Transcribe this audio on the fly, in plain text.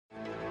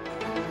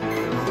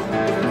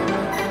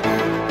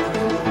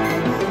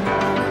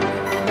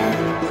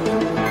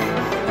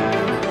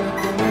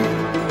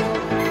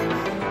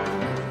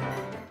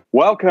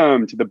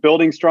Welcome to the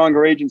Building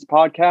Stronger Agents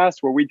podcast,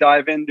 where we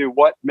dive into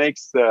what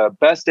makes the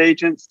best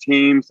agents,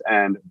 teams,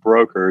 and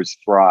brokers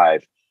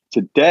thrive.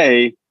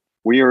 Today,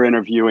 we are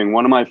interviewing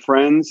one of my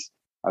friends.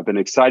 I've been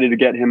excited to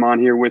get him on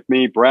here with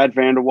me, Brad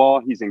Van De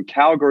Walle. He's in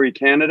Calgary,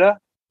 Canada.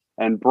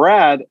 And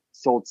Brad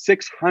sold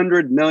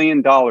 $600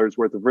 million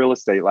worth of real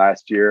estate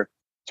last year,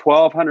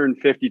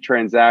 1,250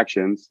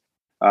 transactions.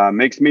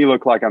 Makes me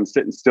look like I'm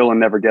sitting still and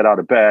never get out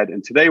of bed.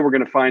 And today we're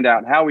going to find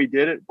out how he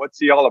did it, what's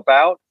he all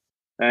about,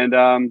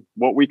 and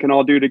what we can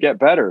all do to get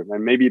better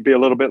and maybe be a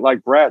little bit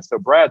like Brad. So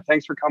Brad,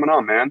 thanks for coming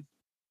on, man.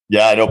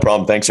 Yeah, no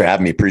problem. Thanks for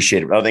having me.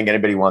 Appreciate it. I don't think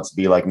anybody wants to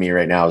be like me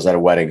right now. I was at a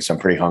wedding, so I'm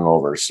pretty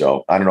hungover.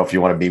 So I don't know if you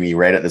want to be me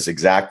right at this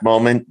exact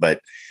moment, but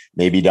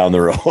maybe down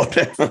the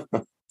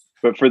road.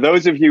 But for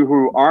those of you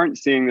who aren't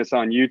seeing this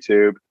on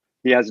YouTube,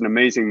 he has an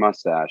amazing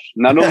mustache.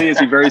 Not only is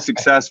he very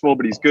successful,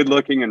 but he's good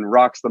looking and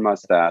rocks the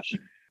mustache.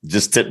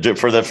 Just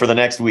for the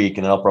next week,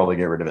 and I'll probably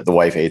get rid of it. The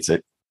wife hates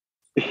it.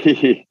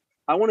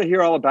 I want to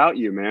hear all about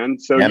you, man.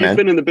 So yeah, you've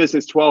been in the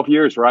business 12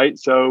 years, right?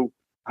 So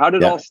how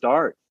did it all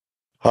start?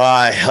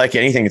 Like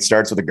anything, it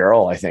starts with a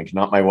girl, I think.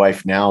 Not my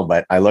wife now,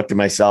 but I looked at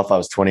myself. I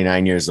was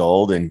 29 years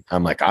old and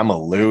I'm like, I'm a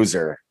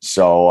loser.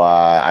 So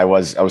I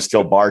was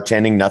still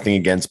bartending, nothing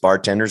against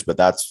bartenders, but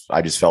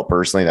I just felt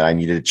personally that I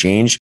needed to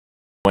change.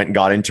 Went and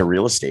got into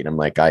real estate. I'm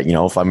like,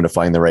 if I'm going to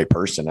find the right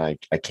person, I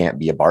can't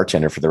be a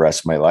bartender for the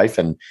rest of my life.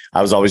 And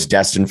I was always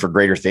destined for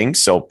greater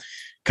things. So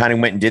kind of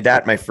went and did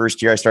that. My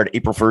first year, I started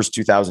April 1st,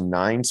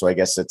 2009. So I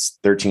guess it's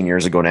 13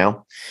 years ago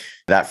now.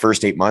 That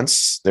first 8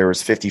 months, there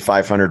was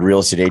 5,500 real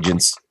estate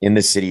agents in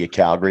the city of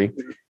Calgary.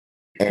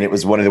 And it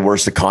was one of the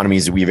worst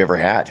economies that we've ever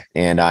had.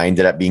 And I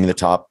ended up being the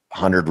top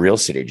 100 real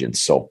estate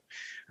agents. So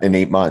in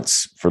 8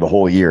 months for the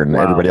whole year, and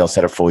everybody else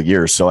had a full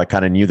year. So I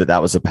kind of knew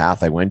that was the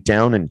path I went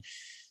down, and,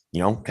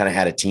 kind of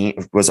had a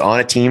team, was on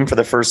a team for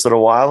the first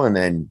little while and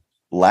then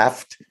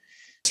left,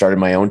 started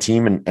my own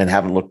team and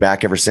haven't looked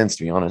back ever since,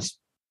 to be honest.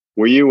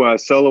 Were you a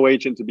solo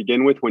agent to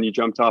begin with when you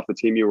jumped off the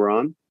team you were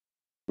on?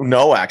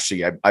 No,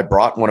 actually, I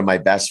brought one of my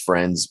best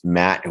friends,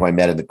 Matt, who I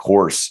met in the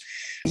course.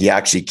 He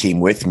actually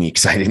came with me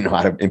because I didn't know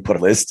how to input a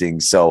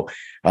listing. So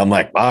I'm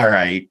like, all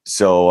right.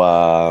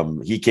 So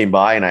he came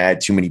by and I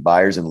had too many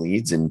buyers and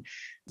leads, and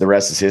the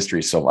rest is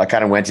history. So I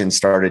kind of went and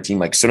started a team.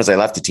 Like as soon as I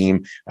left the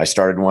team, I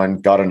started one,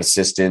 got an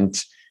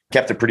assistant,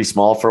 kept it pretty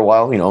small for a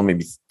while,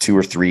 maybe 2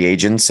 or 3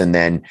 agents. And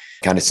then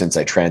kind of since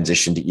I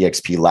transitioned to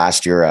EXP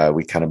last year,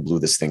 we kind of blew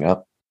this thing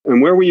up. And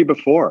where were you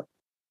before?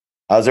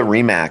 I was at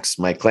Remax.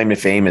 My claim to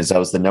fame is I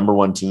was the number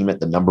 1 team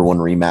at the number 1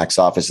 Remax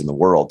office in the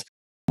world.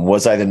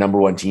 Was I the number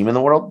 1 team in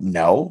the world?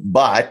 No,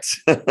 but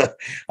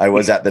I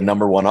was at the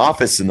number 1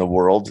 office in the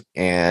world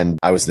and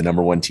I was the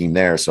number 1 team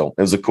there. So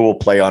it was a cool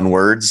play on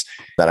words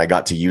that I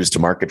got to use to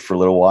market for a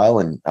little while.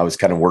 And I was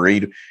kind of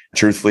worried,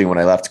 truthfully, when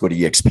I left to go to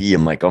EXP.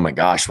 I'm like, oh my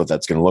gosh, what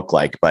that's going to look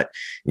like. But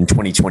in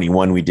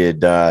 2021, in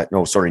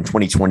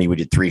 2020, we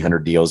did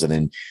 300 deals. And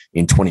then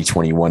in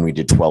 2021, we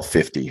did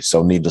 1,250.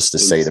 So needless to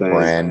say, the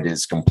brand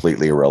is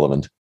completely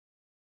irrelevant.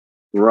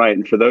 Right.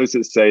 And for those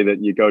that say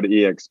that you go to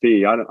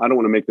EXP, I don't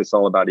want to make this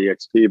all about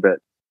EXP, but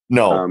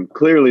no,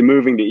 clearly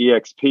moving to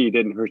EXP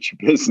didn't hurt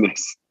your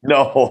business.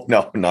 No,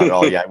 not at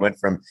all. Yeah. I went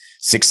from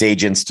 6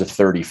 agents to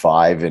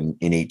 35 in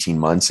 18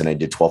 months and I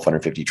did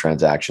 1,250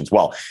 transactions.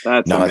 Well,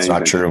 that's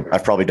not true.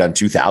 I've probably done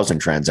 2,000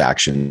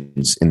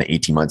 transactions in the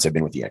 18 months I've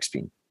been with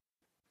EXP.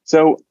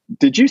 So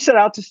did you set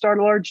out to start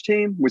a large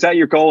team? Was that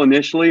your goal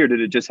initially, or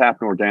did it just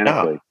happen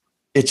organically? No.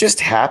 It just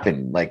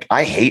happened. Like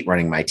I hate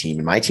running my team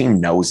and my team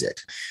knows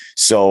it.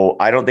 So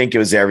I don't think it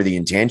was ever the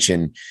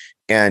intention.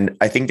 And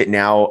I think that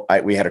now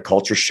we had a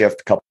culture shift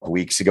a couple of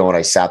weeks ago and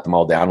I sat them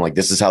all down. I'm like,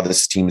 this is how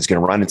this team is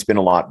going to run. It's been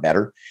a lot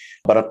better,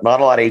 but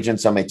not a lot of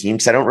agents on my team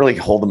because I don't really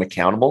hold them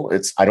accountable.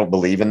 I don't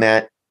believe in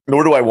that,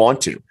 nor do I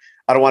want to.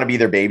 I don't want to be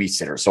their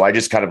babysitter. So I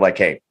just kind of like,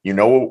 hey,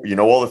 all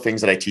the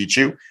things that I teach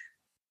you.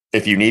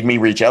 If you need me,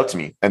 reach out to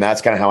me. And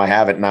that's kind of how I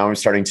have it. Now I'm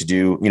starting to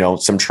do,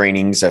 some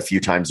trainings a few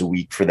times a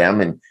week for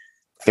them. And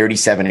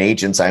 37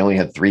 agents, I only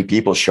had 3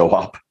 people show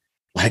up.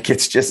 Like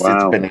it's just,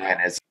 It's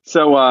bananas.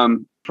 So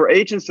for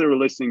agents that are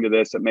listening to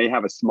this that may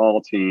have a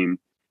small team,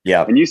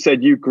 yeah. And you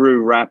said you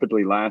grew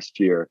rapidly last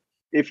year.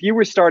 If you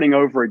were starting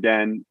over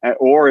again,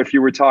 or if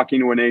you were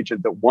talking to an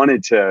agent that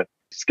wanted to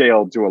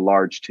scale to a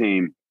large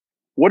team,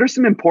 what are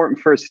some important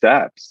first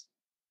steps?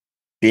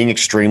 Being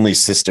extremely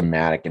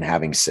systematic and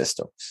having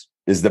systems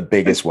is the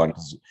biggest one.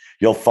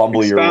 You'll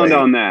fumble your way.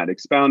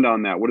 Expound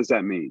on that. What does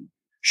that mean?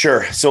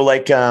 Sure. So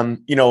like,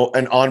 an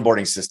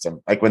onboarding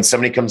system, like when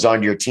somebody comes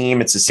onto your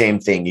team, it's the same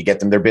thing. You get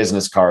them their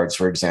business cards,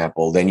 for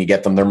example, then you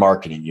get them their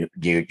marketing,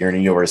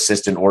 your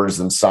assistant orders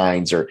them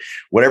signs or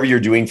whatever you're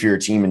doing for your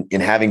team,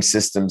 and having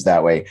systems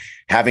that way,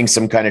 having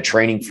some kind of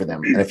training for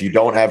them. And if you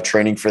don't have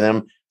training for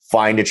them,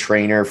 find a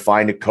trainer,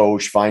 find a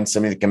coach, find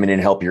somebody to come in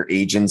and help your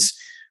agents.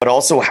 But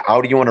also, how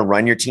do you want to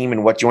run your team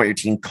and what do you want your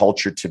team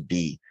culture to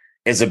be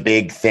is a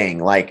big thing.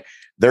 Like,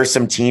 there's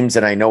some teams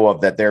that I know of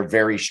that they're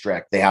very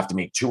strict. They have to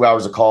make 2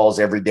 hours of calls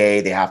every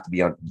day. They have to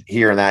be on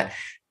here and that.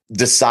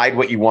 Decide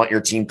what you want your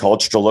team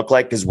culture to look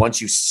like, because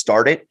once you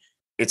start it,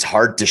 it's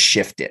hard to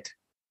shift it.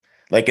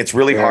 Like, it's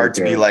really hard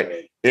to be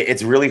like,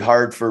 it's really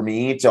hard for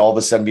me to all of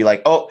a sudden be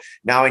like, oh,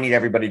 now I need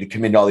everybody to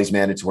come into all these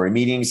mandatory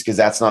meetings because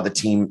that's not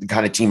the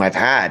kind of team I've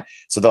had.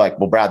 So they're like,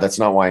 well, Brad, that's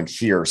not why I'm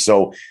here.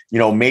 So,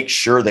 make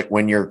sure that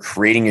when you're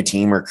creating a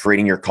team or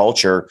creating your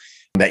culture,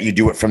 that you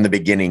do it from the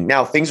beginning.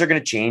 Now, things are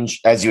going to change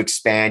as you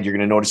expand. You're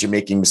going to notice you're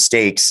making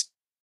mistakes.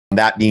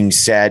 That being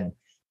said,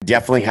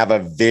 definitely have a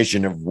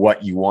vision of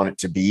what you want it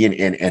to be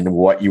and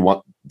what you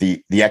want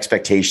the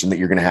expectation that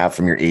you're going to have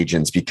from your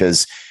agents,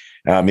 because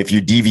if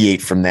you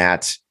deviate from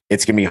that,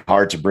 it's going to be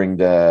hard to bring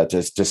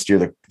to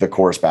steer the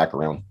course back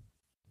around.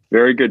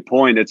 Very good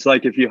point. It's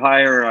like if you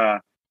hire,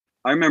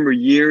 I remember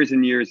years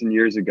and years and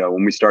years ago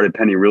when we started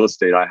Penny Real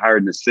Estate, I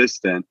hired an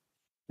assistant,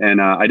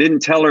 and I didn't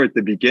tell her at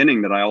the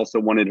beginning that I also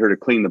wanted her to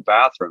clean the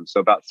bathroom. So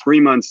about 3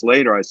 months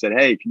later, I said,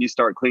 hey, can you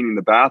start cleaning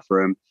the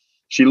bathroom?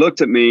 She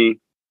looked at me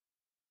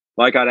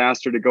like I'd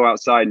asked her to go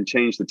outside and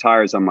change the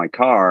tires on my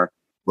car.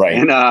 Right.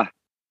 And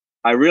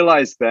I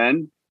realized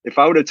then, if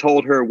I would have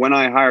told her when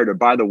I hired her,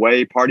 by the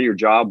way, part of your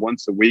job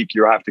once a week,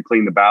 you have to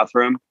clean the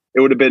bathroom, it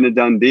would have been a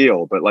done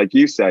deal. But like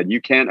you said, you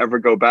can't ever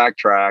go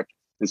backtrack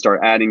and start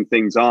adding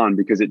things on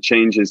because it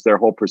changes their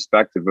whole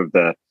perspective of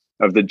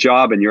the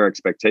job and your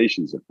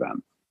expectations of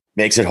them.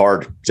 Makes it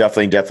hard.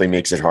 Definitely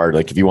makes it hard.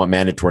 Like if you want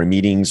mandatory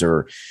meetings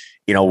or,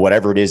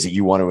 whatever it is that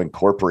you want to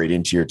incorporate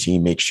into your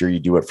team, make sure you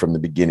do it from the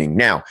beginning.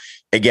 Now,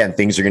 again,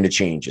 things are going to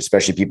change,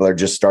 especially people that are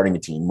just starting a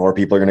team. More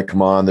people are going to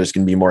come on. There's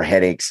going to be more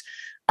headaches.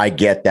 I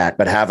get that,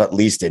 but have at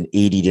least an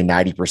 80 to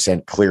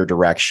 90% clear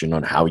direction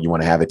on how you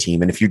want to have a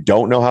team. And if you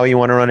don't know how you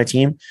want to run a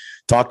team,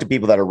 talk to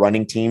people that are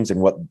running teams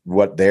and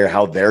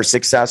how they're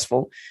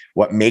successful,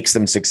 what makes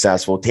them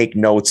successful. Take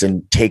notes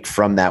and take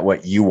from that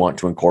what you want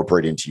to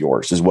incorporate into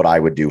yours is what I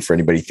would do for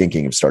anybody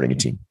thinking of starting a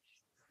team.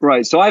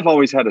 Right. So I've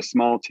always had a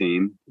small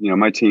team.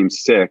 My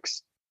team's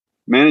 6.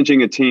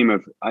 Managing a team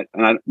of,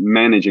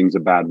 managing is a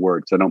bad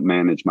word because I don't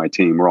manage my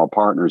team. We're all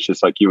partners,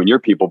 just like you and your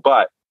people.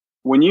 But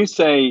when you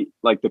say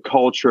like the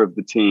culture of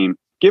the team,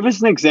 give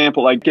us an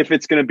example, like if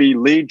it's going to be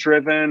lead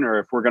driven or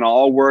if we're going to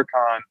all work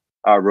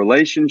on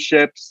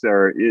relationships,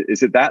 or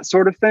is it that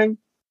sort of thing?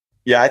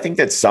 Yeah, I think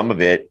that some of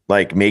it,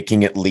 like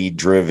making it lead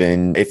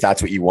driven, if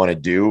that's what you want to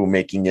do,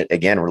 making it,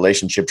 again,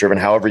 relationship driven,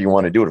 however you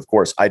want to do it. Of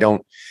course, I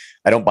don't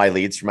buy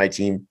leads for my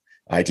team.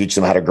 I teach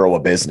them how to grow a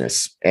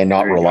business and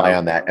not rely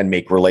on that and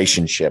make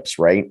relationships,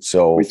 right?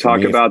 So we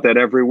talk about that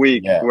every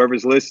week. Yeah.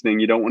 Whoever's listening,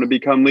 you don't want to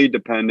become lead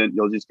dependent.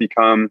 You'll just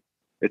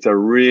it's a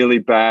really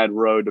bad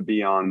road to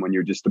be on when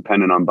you're just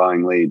dependent on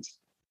buying leads.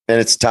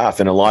 And it's tough.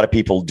 And a lot of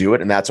people do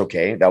it, and that's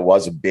okay. That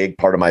was a big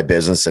part of my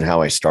business and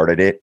how I started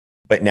it.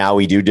 But now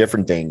we do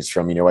different things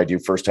from, I do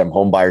first-time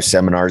home buyer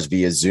seminars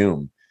via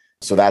Zoom.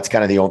 So that's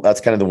kind of the one of the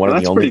only things.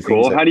 That's pretty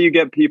cool. How do you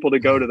get people to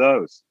go to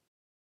those?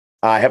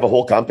 I have a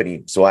whole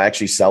company, so I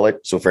actually sell it.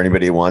 So for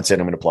anybody who wants it,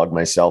 I'm going to plug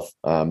myself.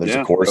 There's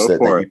a course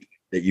that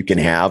you can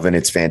have, and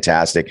it's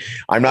fantastic.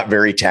 I'm not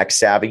very tech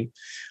savvy.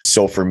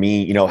 So for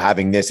me,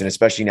 having this, and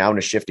especially now in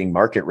a shifting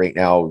market right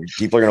now,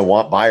 people are going to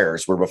want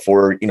buyers where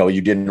before,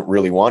 you didn't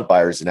really want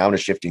buyers. And now in a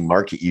shifting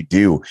market, you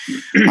do.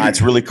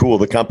 It's really cool.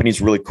 The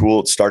company's really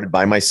cool. It started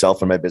by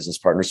myself and my business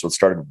partner. So it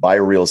started by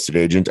a real estate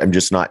agent. I'm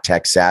just not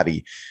tech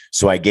savvy.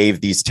 So I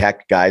gave these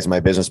tech guys, my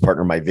business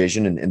partner, my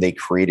vision, and they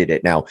created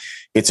it. Now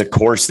it's a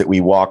course that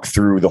we walk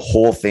through the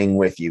whole thing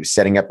with you,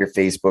 setting up your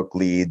Facebook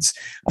leads,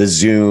 the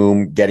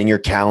Zoom, getting your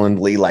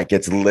Calendly. Like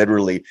it's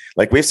literally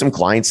like we have some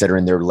clients that are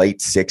in their late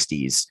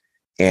 60s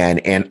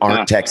and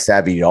aren't tech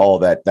savvy at all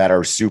that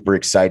are super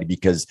excited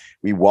because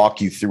we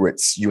walk you through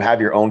it. You have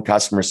your own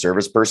customer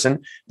service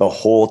person the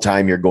whole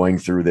time you're going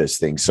through this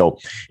thing. So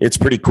it's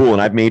pretty cool.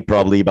 And I've made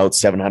probably about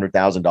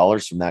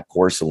 $700,000 from that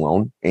course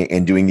alone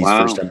and doing these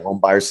first-time home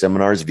buyer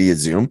seminars via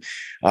Zoom.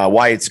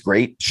 Why it's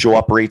great. Show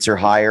up rates are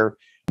higher.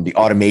 The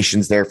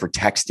automation's there for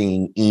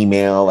texting,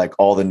 email, like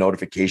all the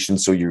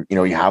notifications. So you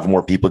have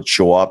more people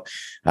show up.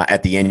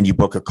 At the end, you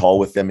book a call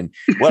with them. And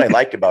what I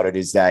like about it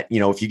is that,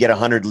 if you get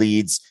 100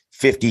 leads,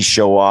 50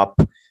 show up,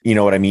 you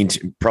know what I mean?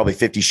 Probably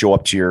 50 show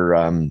up to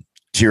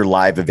your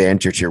live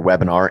event or to your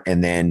webinar.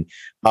 And then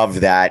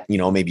of that,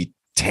 maybe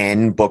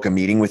 10 book a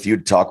meeting with you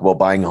to talk about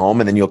buying a home.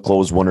 And then you'll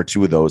close 1 or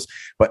 2 of those.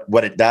 But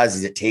what it does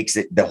is it takes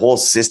the whole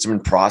system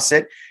and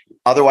process.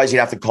 Otherwise, you'd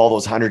have to call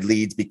those 100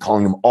 leads, be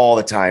calling them all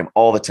the time,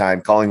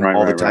 calling them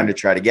all the time to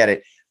try to get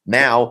it.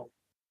 Now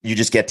you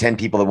just get 10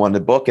 people that want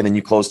to book and then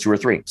you close 2 or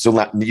 3.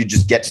 So you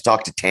just get to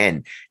talk to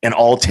 10 and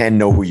all 10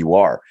 know who you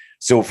are.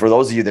 So for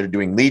those of you that are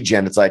doing lead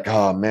gen, it's like,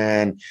 oh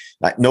man,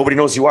 nobody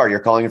knows who you are. You're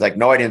calling. It's like,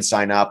 no, I didn't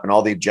sign up. And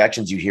all the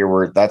objections you hear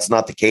were that's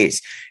not the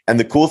case. And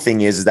the cool thing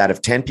is that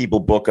if 10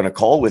 people book on a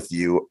call with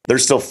you,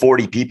 there's still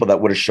 40 people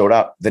that would have showed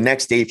up. The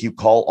next day, if you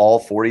call all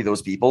 40 of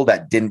those people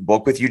that didn't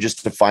book with you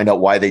just to find out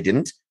why they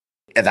didn't,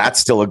 and that's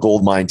still a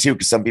gold mine too.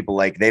 Because some people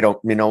they don't,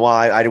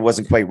 I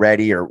wasn't quite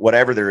ready or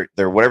whatever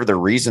their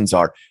reasons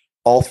are.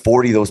 All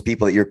 40 of those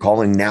people that you're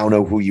calling now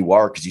know who you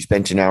are because you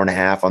spent an hour and a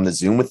half on the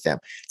Zoom with them.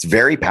 It's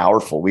very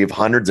powerful. We have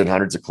hundreds and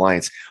hundreds of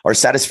clients. Our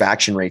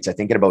satisfaction rates, I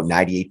think, at about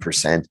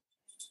 98%.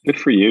 Good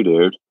for you,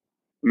 dude.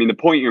 I mean, the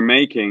point you're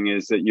making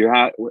is that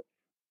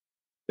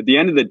at the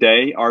end of the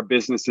day, our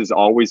business has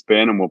always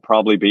been and will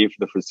probably be for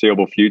the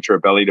foreseeable future a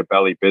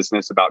belly-to-belly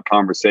business about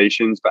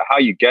conversations. But how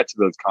you get to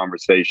those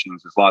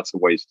conversations, there's lots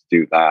of ways to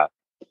do that.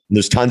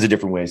 There's tons of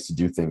different ways to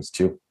do things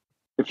too.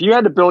 If you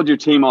had to build your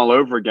team all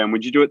over again,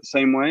 would you do it the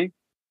same way?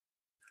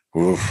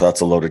 Oof,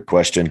 that's a loaded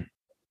question.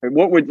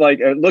 What would, like,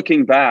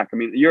 looking back, I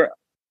mean,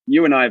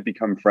 you and I have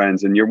become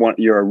friends, and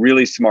you're a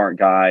really smart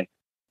guy,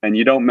 and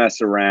you don't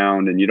mess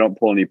around and you don't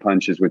pull any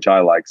punches, which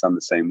I like, so I'm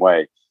the same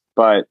way.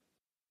 But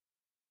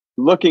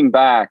looking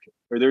back,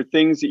 are there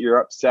things that you're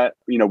upset,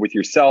 with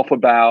yourself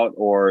about,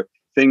 or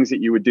things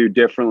that you would do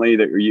differently,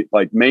 that are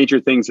like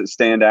major things that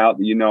stand out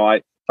that,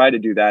 if I had to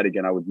do that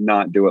again, I would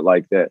not do it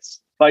like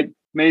this. Like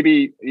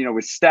maybe,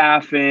 with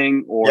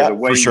staffing, or the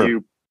way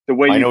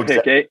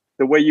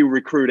the way you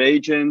recruit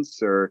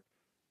agents, or.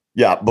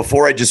 Yeah.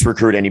 Before I just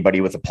recruit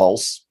anybody with a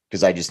pulse,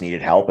 because I just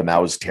needed help, and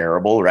that was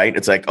terrible. Right.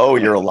 It's like, oh,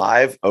 you're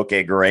alive.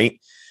 Okay, great.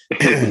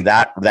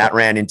 that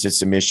ran into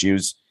some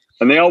issues.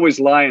 And they always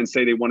lie and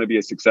say they want to be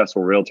a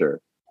successful realtor.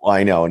 Well,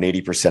 I know, and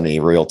 80%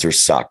 of realtors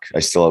suck.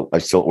 I'm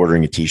still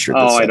ordering a T-shirt.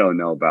 I don't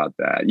know about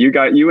that.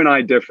 You and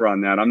I differ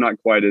on that. I'm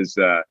not quite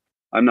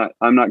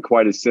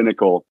as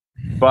cynical,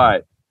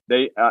 but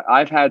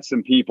I've had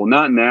some people,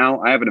 not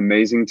now. I have an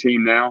amazing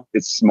team now.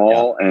 It's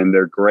small and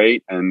they're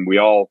great, and we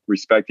all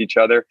respect each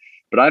other.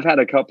 But I've had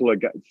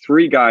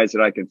three guys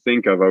that I can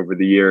think of over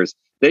the years.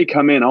 They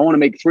come in, I want to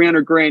make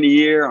 $300,000 a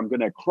year. I'm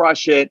going to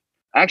crush it.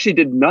 I actually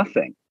did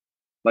nothing.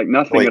 Like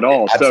nothing at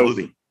all.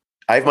 Absolutely. So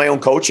I have my own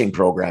coaching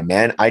program,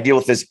 man. I deal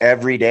with this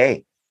every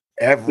day,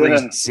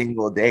 every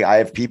single day. I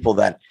have people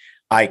that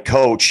I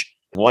coach.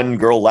 One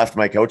girl left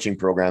my coaching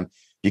program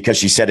because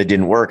she said it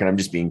didn't work. And I'm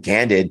just being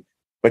candid,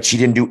 but she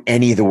didn't do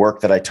any of the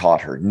work that I taught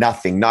her.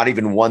 Nothing, not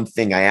even one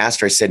thing. I asked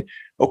her, I said,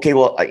 okay,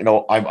 well,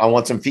 I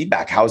want some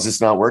feedback. How is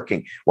this not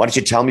working? Why don't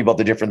you tell me about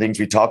the different things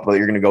we talked about that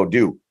you're going to go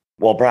do?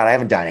 Well, Brad, I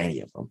haven't done any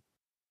of them.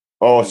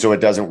 Oh, so it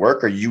doesn't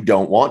work, or you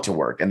don't want to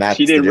work. And that's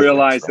she didn't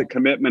realize that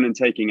commitment and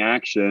taking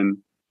action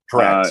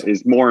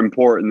is more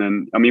important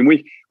than,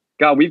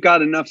 we've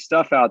got enough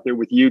stuff out there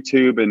with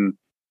YouTube and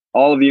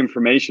all of the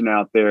information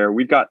out there.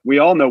 We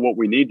all know what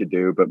we need to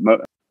do, but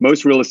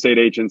most real estate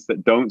agents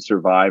that don't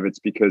survive, it's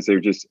because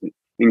they're just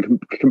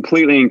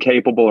completely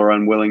incapable or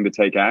unwilling to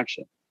take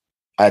action.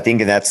 I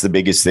think that's the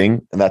biggest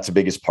thing, and that's the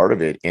biggest part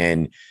of it.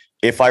 And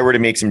if I were to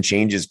make some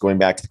changes, going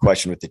back to the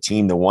question with the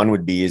team, the one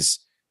would be is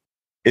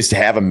to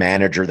have a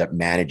manager that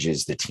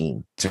manages the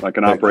team. Like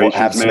an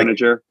operations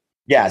manager?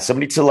 Yeah,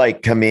 somebody to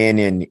come in,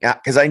 and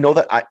because I know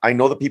that I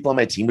know the people on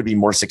my team would be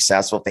more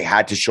successful if they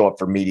had to show up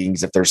for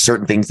meetings, if there's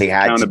certain things they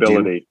had to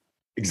do.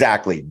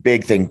 Exactly.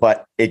 Big thing.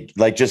 But it,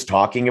 just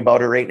talking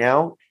about it right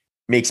now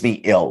makes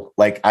me ill.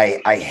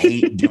 I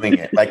hate doing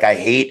it. I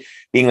hate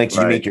being like,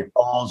 do you make your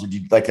calls? Or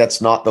that's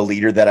not the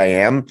leader that I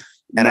am.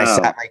 And I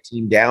sat my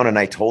team down and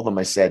I told them,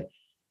 I said,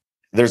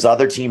 there's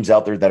other teams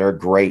out there that are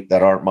great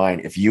that aren't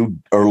mine. If you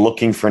are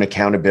looking for an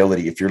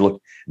accountability,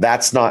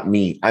 that's not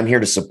me. I'm here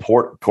to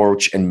support,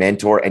 coach, and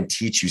mentor and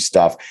teach you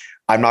stuff.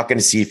 I'm not going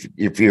to see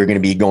if you're going to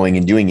be going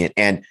and doing it.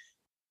 And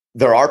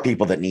there are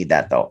people that need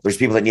that, though. There's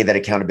people that need that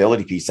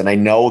accountability piece. And I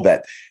know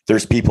that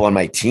there's people on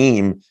my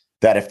team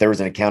that if there was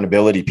an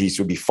accountability piece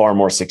would be far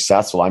more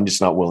successful. I'm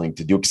just not willing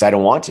to do it because I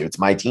don't want to. It's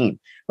my team.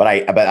 But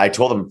I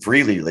told them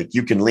freely,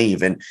 you can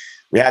leave. And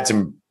we had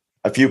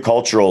a few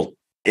cultural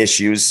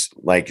issues,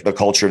 like the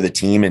culture of the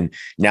team, and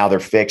now they're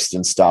fixed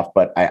and stuff.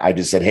 But I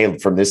just said, hey,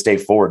 from this day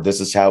forward,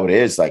 this is how it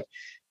is.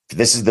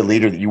 This is the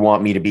leader that you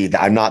want me to be.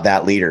 I'm not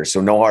that leader.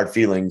 So no hard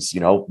feelings,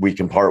 we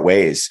can part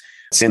ways.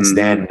 Since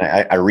then,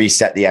 I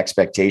reset the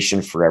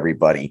expectation for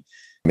everybody.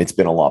 It's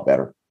been a lot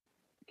better.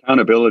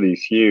 Accountability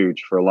is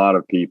huge for a lot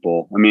of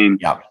people.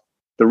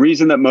 The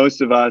reason that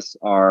most of us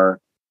are,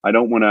 I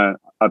don't want to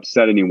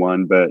upset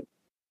anyone, but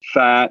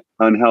fat,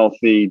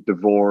 unhealthy,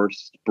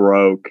 divorced,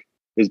 broke,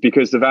 is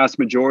because the vast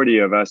majority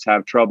of us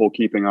have trouble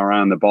keeping our eye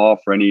on the ball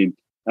for any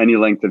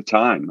length of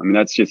time.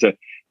 That's just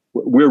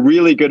we're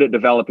really good at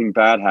developing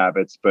bad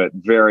habits, but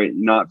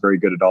not very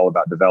good at all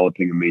about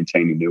developing and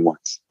maintaining new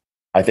ones.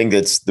 I think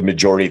that's the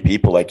majority of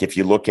people. If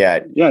you look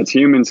at, it's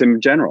humans in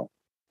general.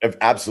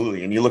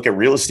 Absolutely. And you look at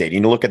real estate,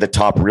 and you look at the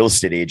top real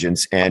estate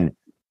agents, and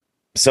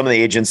some of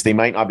the agents, they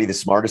might not be the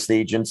smartest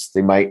agents.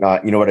 They might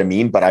not, you know what I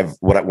mean? But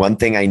one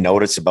thing I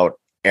notice about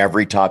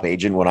every top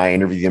agent when I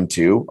interview them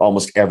too,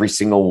 almost every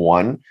single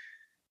one,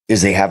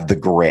 is they have the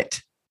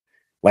grit.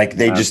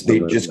 They just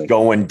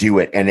go and do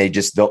it, and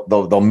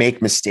they'll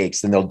make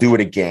mistakes, and they'll do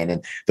it again,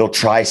 and they'll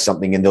try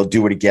something and they'll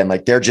do it again.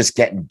 They're just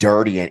getting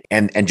dirty,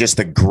 and just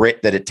the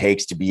grit that it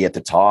takes to be at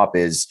the top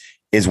is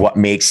what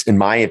makes, in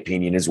my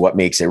opinion, is what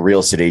makes a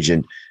real estate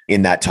agent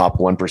in that top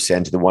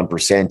 1% to the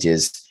 1%.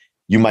 Is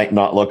you might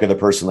not look at the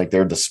person like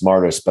they're the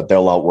smartest, but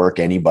they'll outwork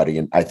anybody.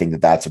 And I think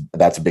that's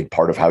a big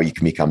part of how you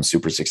can become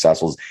super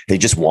successful. They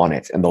just want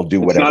it, and they'll do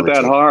whatever. It's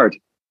not that hard.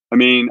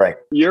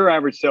 Your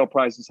average sale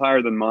price is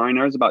higher than mine.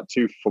 Ours is about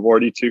 $240,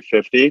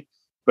 $250,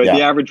 but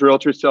the average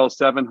realtor sells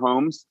 7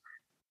 homes.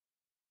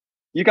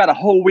 You got a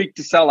whole week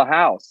to sell a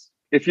house.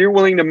 If you're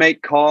willing to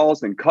make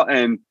calls and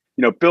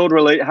build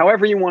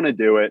however you want to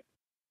do it,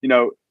 you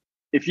know,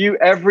 if you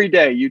every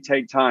day you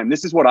take time,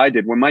 this is what I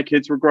did when my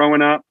kids were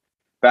growing up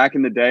back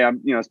in the day.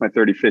 It's my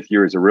 35th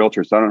year as a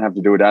realtor, so I don't have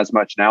to do it as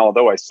much now,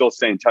 although I still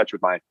stay in touch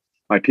with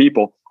my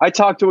people. I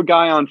talked to a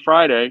guy on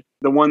Friday,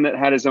 the one that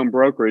had his own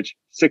brokerage,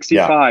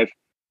 65,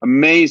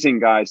 amazing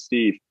guy,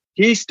 Steve.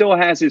 He still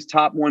has his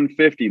top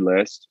 150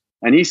 list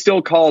and he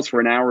still calls for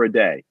an hour a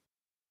day.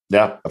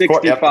 Yeah.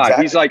 65. Yep,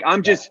 exactly. He's like,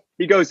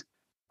 he goes,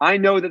 I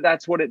know that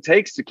that's what it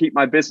takes to keep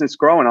my business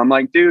growing. I'm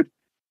like, dude,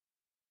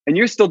 and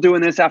you're still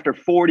doing this after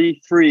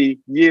 43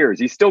 years.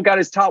 He's still got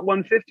his top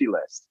 150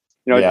 list.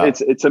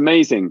 It's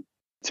amazing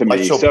to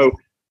me.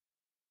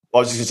 I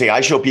was just gonna say,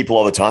 I show people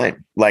all the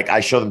time. Like I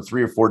show them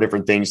 3 or 4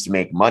 different things to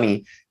make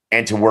money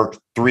and to work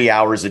 3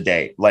 hours a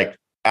day. Like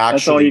actually,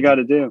 that's all you got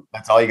to do.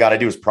 That's all you got to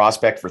do is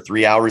prospect for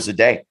 3 hours a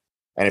day.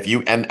 And if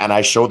you, and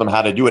I show them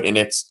how to do it, and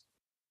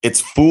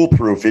it's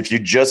foolproof. If you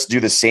just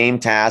do the same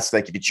task,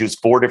 like if you choose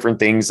 4 different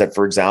things that,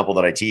 for example,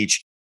 that I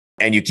teach,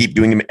 and you keep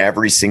doing them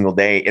every single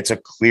day, it's a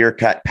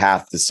clear-cut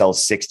path to sell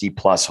 60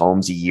 plus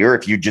homes a year.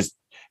 If you just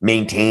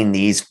maintain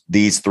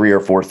these 3 or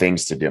 4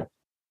 things to do.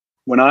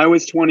 When I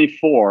was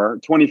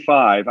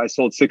 25, I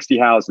sold 60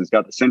 houses,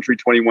 got the Century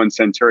 21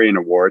 Centurion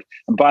Award.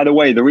 And by the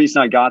way, the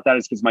reason I got that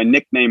is because my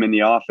nickname in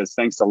the office,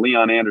 thanks to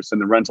Leon Anderson,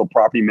 the rental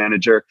property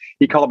manager,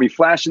 he called me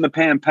Flash in the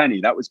Pan Penny.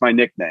 That was my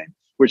nickname,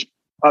 which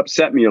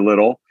upset me a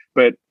little.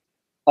 But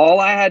all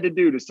I had to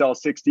do to sell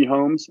 60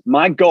 homes,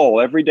 my goal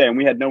every day, and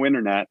we had no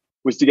internet,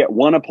 was to get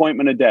 1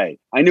 appointment a day.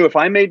 I knew if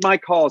I made my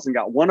calls and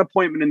got 1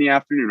 appointment in the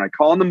afternoon, I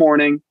call in the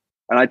morning,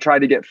 and I try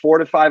to get 4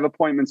 to 5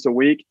 appointments a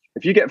week.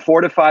 If you get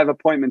 4 to 5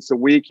 appointments a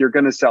week, you're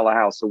going to sell a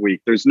house a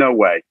week. There's no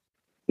way.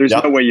 There's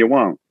no way you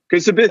won't.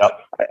 Because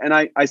and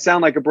I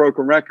sound like a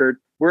broken record.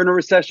 We're in a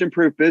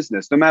recession-proof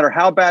business. No matter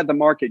how bad the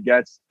market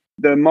gets,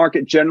 the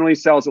market generally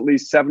sells at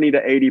least 70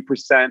 to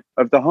 80%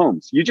 of the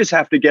homes. You just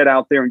have to get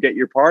out there and get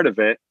your part of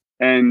it.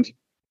 And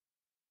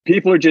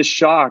people are just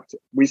shocked.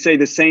 We say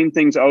the same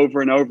things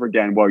over and over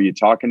again. Well, are you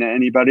talking to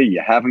anybody? Are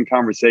you having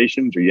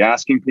conversations? Are you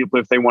asking people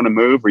if they want to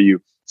move? Are you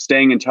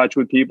staying in touch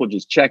with people,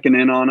 just checking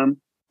in on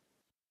them?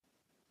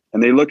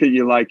 And they look at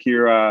you like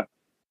you're,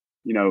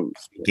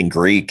 speaking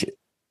Greek.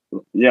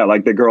 Yeah,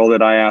 like the girl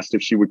that I asked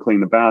if she would clean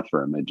the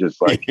bathroom. It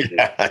just like,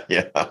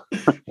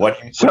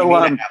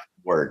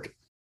 Work.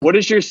 What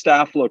does your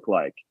staff look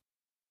like?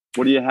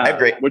 What do you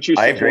have? What's your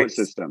support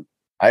system?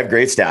 I have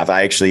great staff.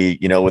 I actually,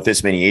 with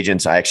this many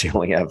agents, I actually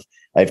only have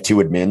 2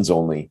 admins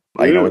only.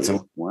 Ooh, I know it's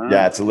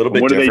a little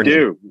bit different. What do they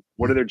do?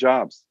 What are their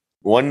jobs?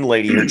 One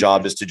lady, her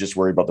job is to just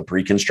worry about the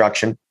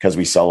pre-construction because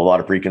we sell a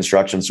lot of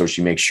pre-construction. So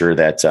she makes sure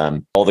that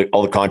all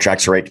the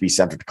contracts are right to be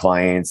sent to the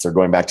clients. They're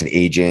going back to the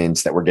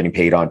agents, that we're getting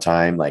paid on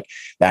time. Like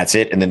that's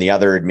it. And then the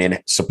other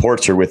admin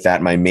supports her with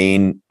that. My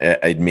main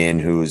admin,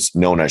 who's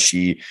Nona,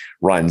 she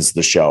runs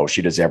the show.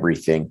 She does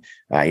everything.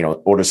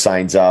 Orders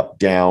signs up,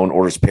 down,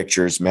 orders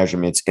pictures,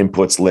 measurements,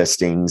 inputs,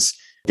 listings,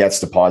 gets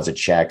deposit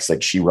checks.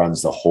 Like she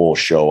runs the whole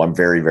show. I'm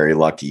very, very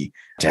lucky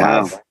to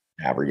have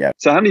her yet.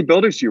 So how many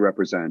builders do you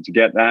represent to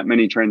get that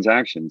many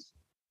transactions?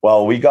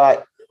 Well, I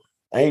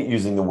hate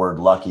using the word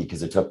lucky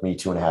because it took me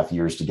 2.5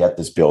 years to get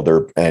this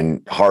builder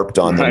and harped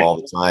on them all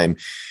the time.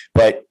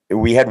 But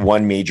we had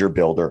one major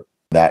builder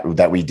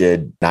that we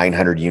did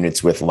 900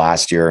 units with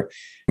last year.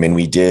 I mean,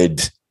 we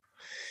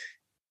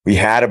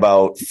had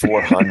about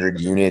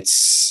 400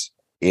 units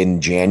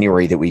in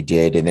January that we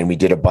did. And then we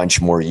did a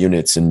bunch more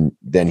units. And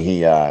then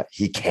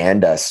he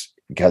canned us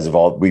because of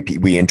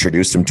we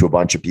introduced him to a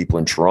bunch of people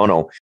in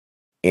Toronto.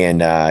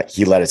 And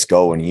he let us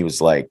go, and he was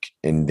like,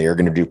 and they're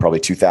going to do probably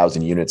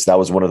 2,000 units. That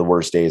was one of the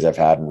worst days I've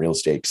had in real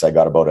estate because I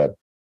got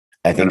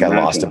I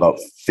lost about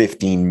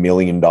 $15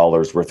 million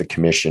worth of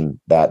commission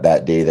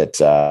that day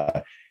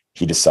that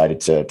he decided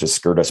to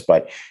skirt us.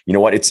 But you know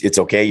what? It's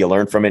okay. You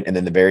learn from it. And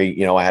then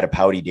I had a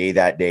pouty day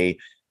that day,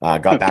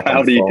 got back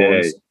on the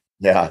phones.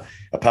 Yeah,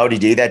 a pouty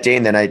day that day.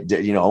 And then I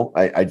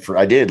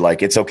did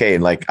like, it's okay.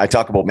 And like, I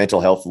talk about mental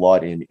health a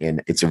lot and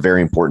it's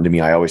very important to me.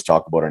 I always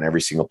talk about it on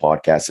every single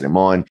podcast that I'm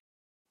on.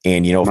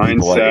 And,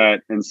 mindset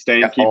and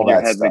keeping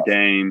your head in the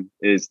game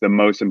is the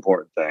most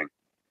important thing.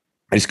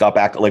 I just got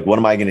back. Like, what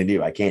am I going to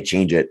do? I can't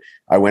change it.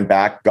 I went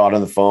back, got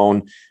on the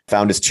phone,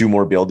 found us 2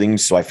 more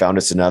buildings. So I found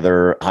us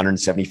another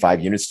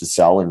 175 units to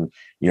sell. And,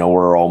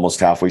 we're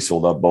almost halfway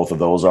sold out both of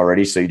those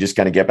already. So you just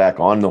kind of get back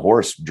on the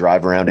horse,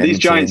 drive around. These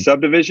giant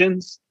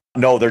subdivisions?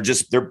 No,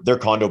 they're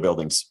condo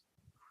buildings.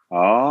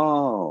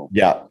 Oh,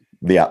 yeah.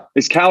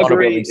 Is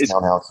Calgary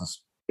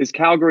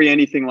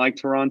anything like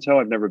Toronto?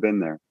 I've never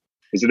been there.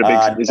 Is it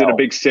a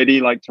big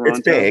city like Toronto?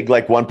 It's big,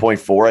 like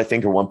 1.4, I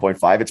think, or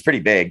 1.5. It's pretty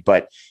big,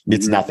 but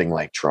it's nothing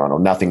like Toronto.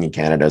 Nothing in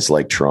Canada is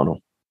like Toronto.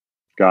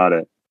 Got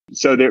it.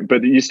 So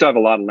but you still have a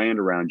lot of land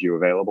around you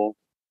available?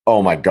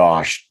 Oh my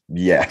gosh.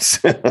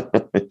 Yes.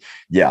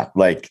 Yeah.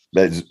 Like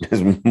there's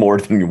more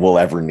than you will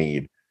ever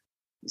need.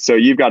 So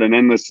you've got an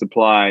endless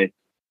supply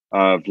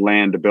of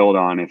land to build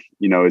on if,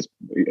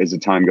 as the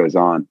time goes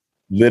on.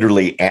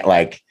 Literally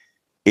like,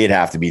 it'd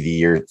have to be the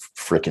year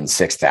freaking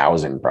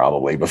 6,000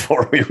 probably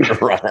before we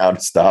would run out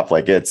of stuff.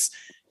 Like it's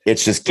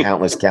just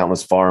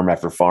countless farm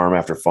after farm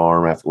after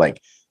farm after,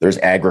 like There's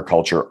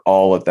agriculture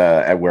all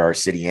at where our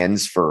city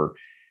ends for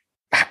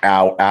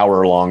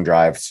hour-long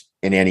drives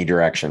in any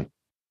direction.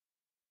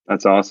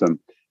 That's awesome.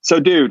 So,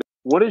 dude,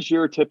 what does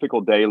your typical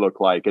day look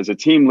like as a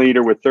team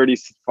leader with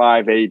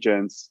 35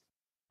 agents?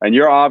 And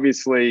you're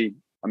obviously,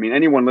 I mean,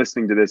 anyone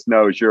listening to this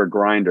knows you're a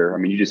grinder. I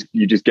mean,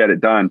 you just get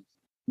it done.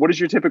 What does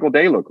your typical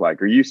day look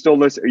like? Are you still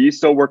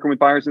working with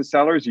buyers and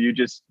sellers?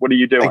 What are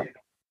you doing?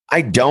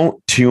 I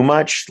don't too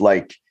much.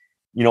 Like,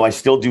 I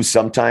still do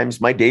sometimes.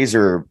 My days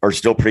are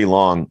still pretty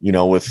long,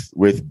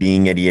 with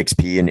being at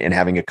EXP and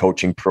having a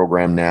coaching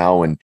program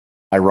now. And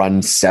I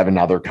run 7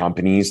 other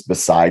companies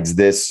besides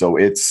this. So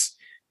it's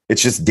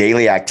just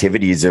daily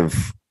activities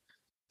of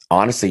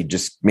honestly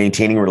just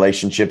maintaining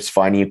relationships,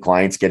 finding new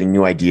clients, getting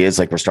new ideas.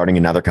 Like we're starting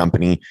another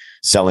company,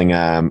 selling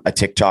a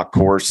TikTok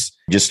course.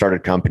 Just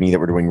started a company that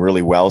we're doing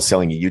really well,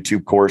 selling a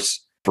YouTube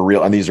course for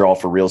real. And these are all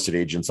for real estate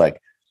agents.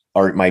 Like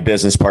my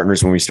business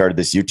partners, when we started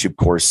this YouTube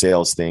course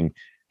sales thing,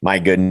 my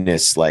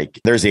goodness,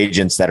 like there's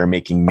agents that are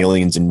making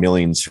millions and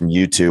millions from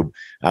YouTube.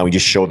 We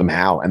just show them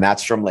how. And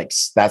that's from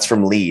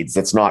leads.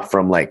 That's not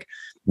from like,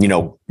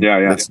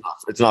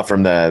 it's not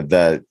from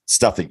the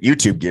stuff that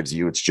YouTube gives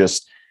you. It's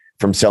just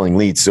from selling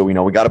leads. So,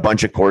 we got a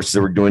bunch of courses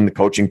that we're doing. The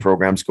coaching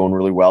program's going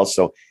really well.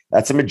 So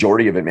that's a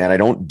majority of it, man. I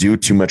don't do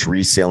too much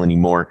resale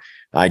anymore.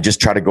 I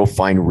just try to go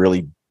find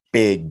really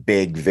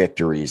big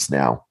victories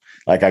now.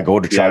 Like I go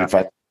to try to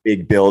find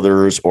big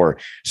builders or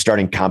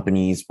starting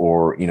companies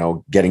or,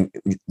 getting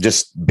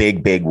just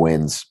big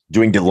wins,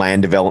 doing the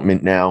land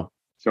development now.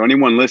 So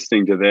anyone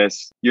listening to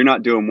this, you're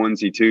not doing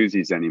onesie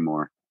twosies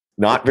anymore.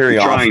 Not very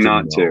often. Trying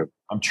not to.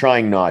 I'm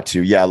trying not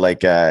to. Yeah.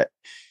 Like, there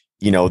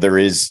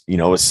is,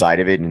 a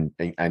side of it. And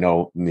I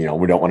know, we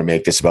don't want to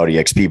make this about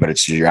EXP,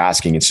 but you're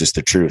asking, it's just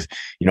the truth.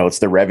 It's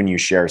the revenue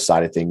share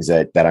side of things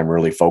that I'm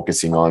really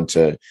focusing on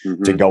to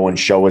go and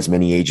show as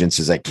many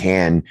agents as I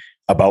can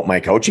about my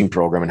coaching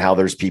program and how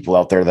there's people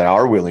out there that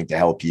are willing to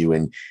help you.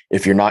 And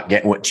if you're not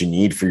getting what you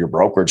need for your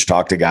brokerage,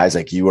 talk to guys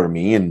like you or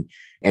me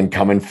and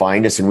come and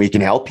find us and we can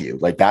help you.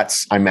 Like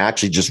I'm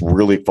actually just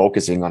really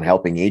focusing on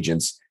helping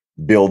agents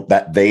build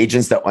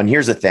and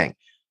here's the thing.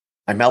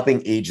 I'm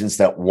helping agents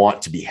that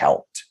want to be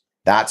helped.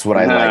 That's what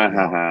I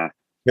like.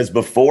 Because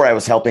before I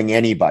was helping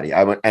anybody.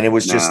 And it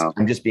was just,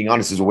 I'm just being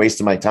honest, it was a waste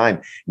of my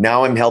time.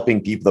 Now I'm helping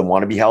people that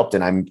want to be helped.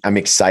 And I'm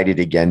excited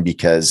again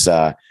because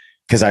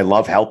I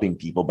love helping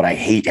people, but I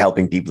hate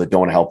helping people that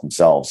don't want to help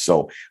themselves.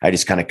 So I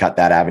just kind of cut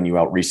that avenue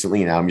out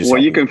recently. And now I'm just,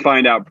 you can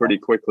find out pretty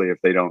quickly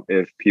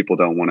if people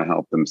don't want to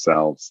help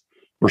themselves.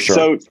 For sure.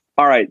 So,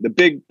 all right, the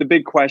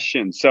big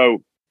question.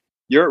 So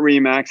you're at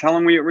Remax. How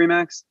long were you at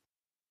Remax?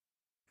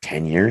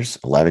 10 years,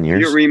 11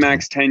 years. You're at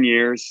Remax 10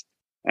 years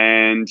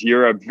and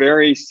you're a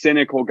very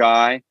cynical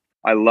guy.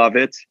 I love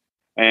it.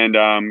 And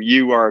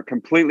you are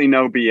completely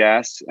no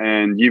BS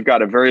and you've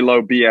got a very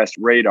low BS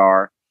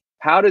radar.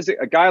 How does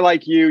a guy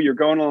like you're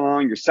going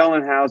along, you're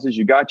selling houses,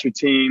 you got your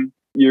team,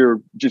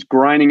 you're just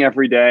grinding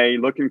every day,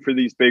 looking for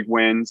these big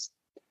wins.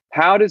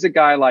 How does a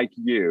guy like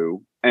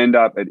you end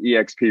up at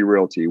EXP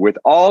Realty with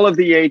all of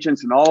the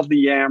agents and all of the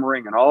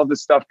yammering and all of the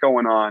stuff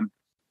going on?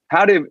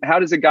 How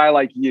does a guy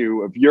like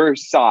you of your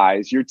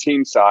size, your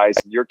team size,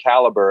 your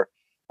caliber,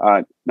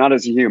 not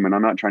as a human,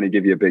 I'm not trying to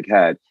give you a big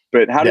head,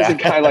 but how does a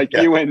guy like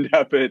you end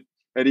up at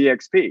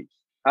EXP?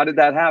 How did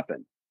that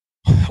happen?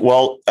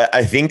 Well,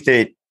 I think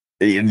that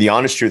the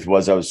honest truth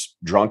was I was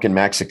drunk in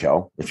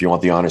Mexico, if you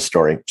want the honest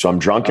story. So I'm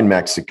drunk in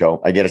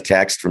Mexico. I get a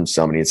text from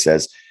somebody that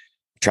says,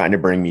 trying to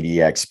bring me to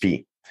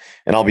EXP.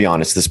 And I'll be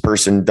honest, this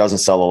person doesn't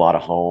sell a lot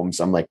of homes.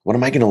 I'm like, what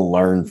am I going to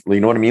learn?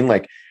 You know what I mean?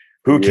 Like,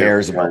 who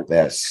cares about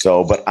this?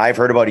 So, but I've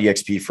heard about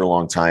EXP for a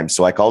long time.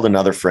 So I called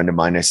another friend of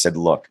mine. I said,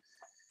 look,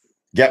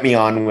 get me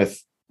on with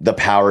the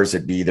powers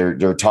that be.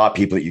 They're top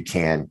people that you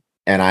can.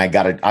 And I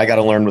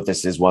gotta learn what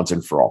this is once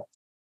and for all.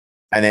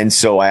 And then,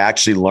 so I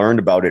actually learned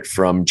about it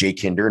from Jay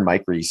Kinder and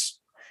Mike Reese,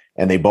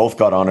 and they both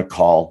got on a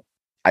call.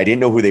 I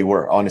didn't know who they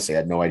were. Honestly, I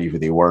had no idea who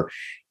they were.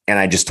 And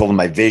I just told them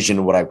my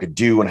vision, what I could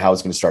do and how I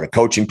was going to start a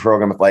coaching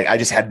program. Like I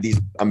just had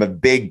I'm a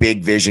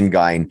big vision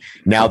guy. And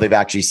now they've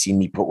actually seen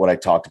me put what I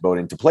talked about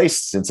into place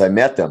since I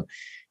met them.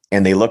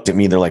 And they looked at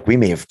me, they're like, we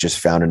may have just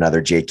found another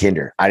Jay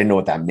Kinder. I didn't know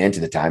what that meant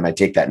at the time. I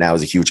take that now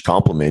as a huge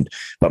compliment,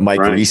 but Mike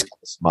Reese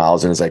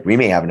smiles and is like, we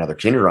may have another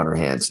Kinder on our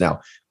hands.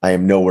 Now I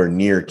am nowhere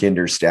near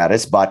Kinder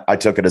status, but I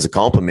took it as a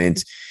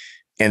compliment.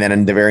 And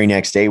then the very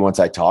next day, once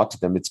I talked to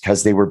them, it's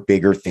because they were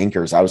bigger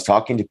thinkers. I was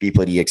talking to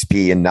people at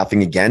EXP and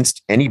nothing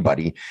against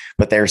anybody,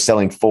 but they're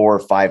selling 4 or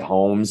 5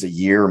 homes a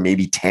year, or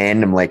maybe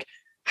 10. I'm like,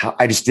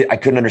 I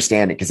couldn't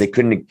understand it because they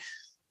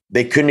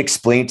couldn't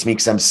explain it to me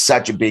because I'm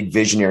such a big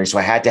visionary. So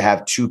I had to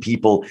have 2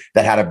 people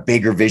that had a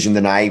bigger vision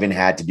than I even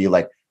had to be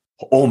like,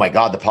 oh my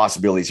God, the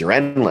possibilities are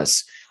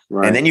endless.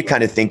 Right. And then you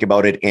kind of think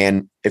about it.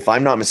 And if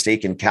I'm not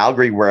mistaken,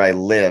 Calgary, where I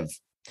live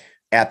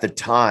at the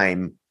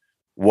time,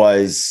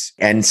 was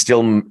and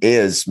still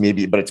is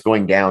maybe, but it's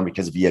going down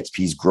because of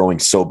EXP's growing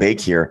so big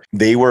here.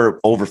 They were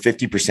over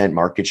 50%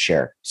 market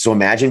share. So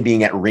imagine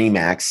being at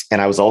Remax, and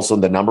I was also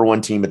the number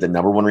 1 team at the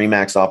number 1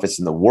 Remax office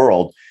in the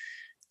world.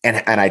 And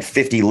I had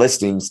 50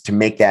 listings to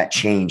make that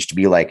change, to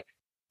be like,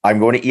 I'm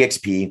going to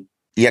EXP.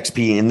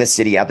 EXP in the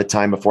city at the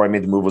time before I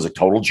made the move was a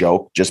total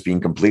joke, just being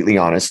completely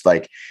honest.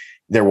 Like,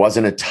 there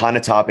wasn't a ton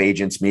of top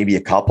agents, maybe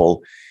a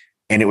couple.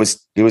 And it was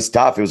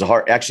tough. It was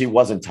hard. Actually, it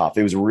wasn't tough.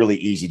 It was a really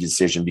easy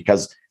decision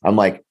because I'm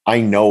like, I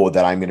know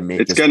that I'm going to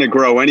make it's going to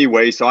grow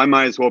anyway. So I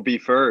might as well be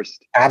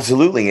first.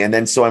 Absolutely. And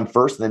then, so I'm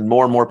first, and then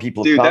more and more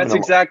people. Dude, that's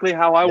exactly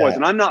how I was.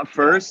 And I'm not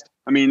first.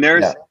 I mean,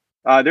 there's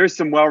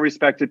some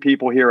well-respected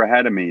people here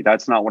ahead of me.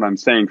 That's not what I'm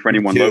saying for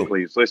anyone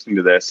locally who's listening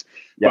to this.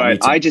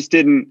 But I just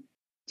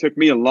took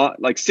me a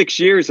lot, like 6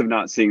 years of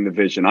not seeing the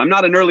vision. I'm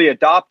not an early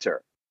adopter.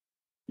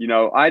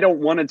 I don't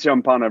want to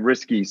jump on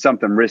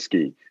something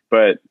risky.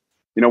 But,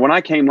 when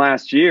I came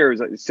last year, it was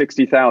like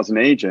 60,000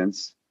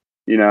 agents.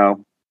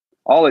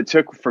 All it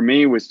took for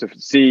me was to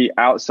see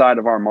outside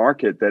of our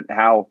market that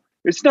how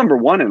it's number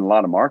one in a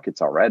lot of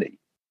markets already.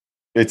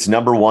 It's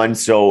number one.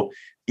 So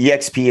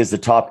EXP is the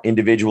top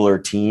individual or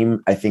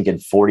team, I think, in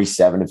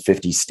 47 of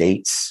 50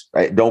 states.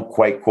 Right? Don't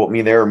quite quote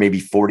me there, or maybe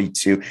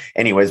 42.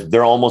 Anyways,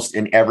 they're almost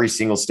in every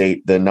single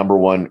state. The number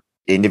one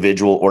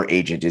individual or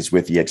agent is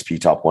with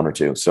EXP, top one or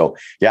two. So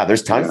yeah,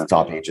 there's tons of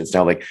top agents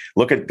now. Like,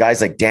 look at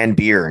guys like Dan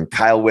Beer and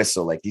Kyle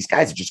Whistle. Like, these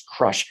guys just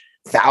crush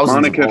thousands.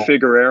 Monica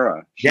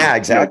Figueroa. Yeah,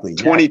 exactly.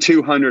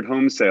 2,200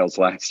 home sales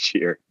last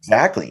year.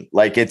 Exactly.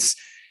 Like,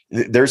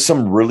 there's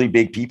some really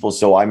big people.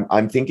 So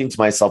I'm thinking to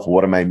myself,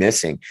 what am I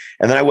missing?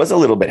 And then I was a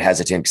little bit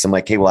hesitant because I'm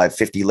like, hey, well, I have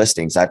 50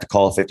 listings. I have to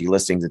call 50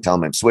 listings and tell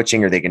them I'm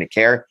switching. Are they going to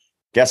care?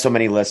 Guess how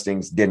many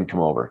listings didn't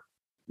come over?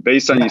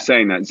 Based on you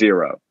saying that,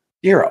 zero.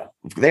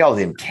 They all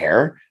didn't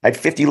care. I had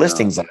 50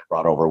 listings that I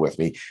brought over with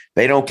me.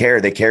 They don't care.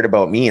 They cared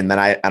about me. And then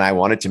I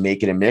wanted to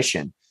make it a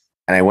mission.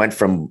 And I went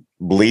from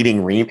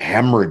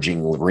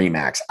hemorrhaging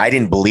Remax. I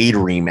didn't bleed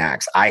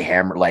Remax.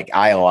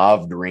 I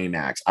loved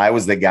Remax. I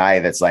was the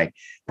guy that's like,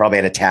 probably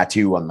had a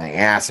tattoo on my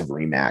ass of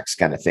Remax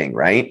kind of thing.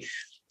 Right.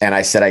 And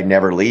I said, I'd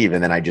never leave.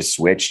 And then I just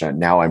switched. And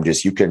now I'm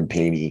just, you couldn't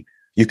pay me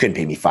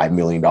 $5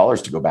 million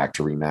to go back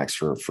to Remax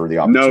for the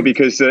opportunity. No,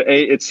 because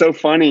it's so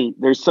funny.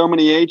 There's so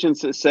many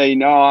agents that say,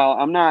 no,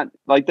 I'm not,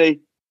 like they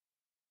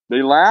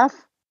laugh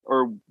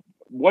or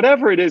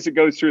whatever it is that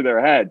goes through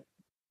their head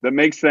that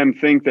makes them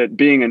think that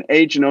being an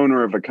agent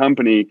owner of a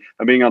company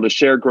and being able to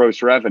share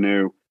gross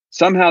revenue,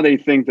 somehow they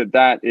think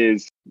that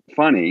is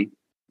funny.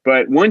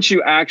 But once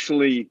you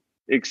actually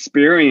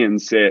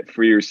experience it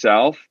for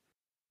yourself,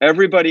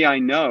 everybody I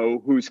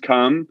know who's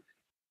come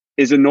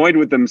is annoyed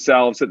with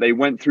themselves that they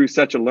went through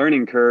such a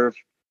learning curve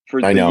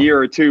for the year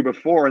or two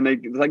before. And they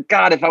like,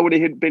 God, if I would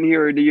have been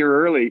here a year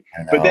early.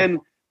 But then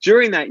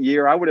during that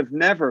year, I would have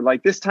never,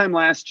 like this time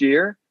last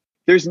year,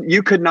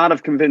 you could not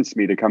have convinced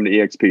me to come to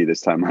EXP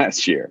this time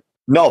last year.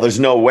 No, there's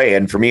no way.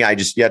 And for me, you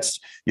have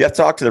to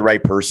talk to the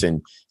right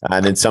person.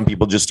 And then some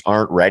people just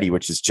aren't ready,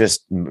 which is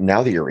just,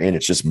 now that you're in,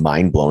 it's just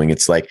mind blowing.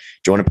 It's like,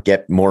 do you want to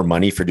get more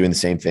money for doing the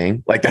same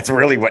thing? Like, that's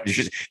really what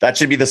that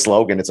should be the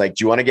slogan. It's like,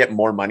 do you want to get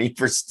more money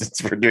for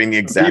doing the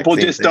exact People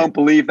same just thing? Don't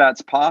believe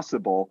that's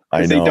possible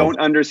because they don't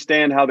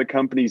understand how the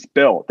company's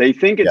built. They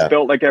think it's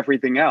built like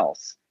everything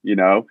else.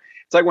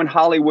 It's like when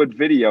Hollywood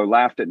Video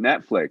laughed at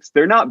Netflix.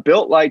 They're not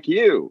built like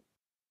you.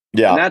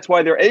 Yeah. And that's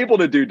why they're able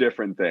to do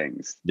different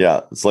things.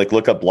 Yeah. It's like,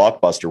 look up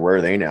Blockbuster. Where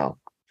are they now?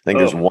 I think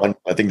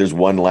there's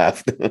one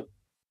left.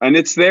 And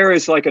it's there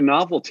as like a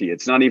novelty.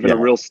 It's not even a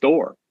real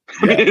store.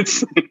 Yeah.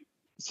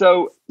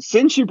 So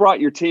since you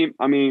brought your team,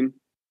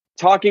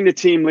 talking to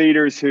team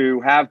leaders who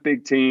have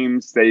big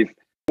teams,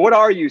 what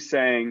are you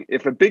saying?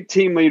 If a big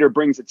team leader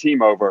brings a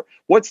team over,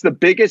 what's the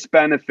biggest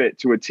benefit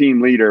to a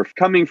team leader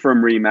coming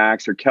from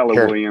Remax or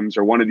Keller Williams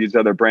or one of these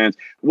other brands?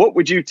 What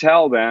would you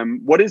tell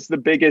them? What is the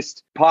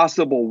biggest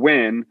possible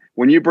win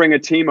when you bring a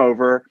team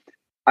over?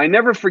 I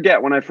never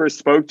forget when I first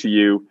spoke to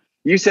you,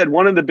 you said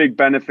one of the big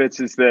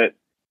benefits is that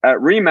at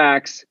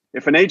Remax,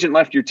 if an agent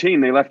left your team,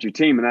 they left your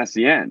team and that's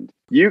the end.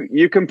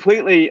 You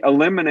completely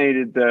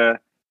eliminated the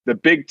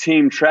big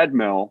team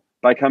treadmill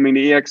by coming to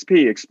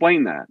EXP.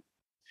 Explain that.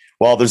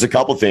 Well, there's a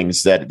couple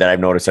things that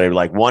I've noticed. I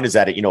like. One is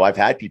that, I've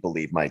had people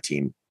leave my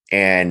team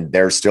and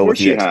they're still with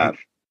EXP,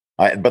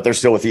 but they're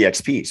still with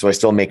EXP. So I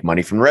still make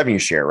money from revenue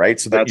share, right?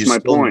 So that's my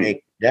point.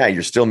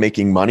 You're still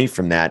making money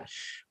from that.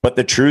 But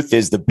the truth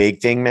is, the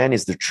big thing, man,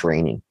 is the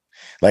training.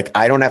 Like,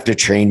 I don't have to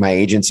train my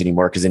agents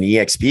anymore because in the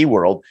EXP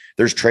world,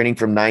 there's training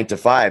from 9 to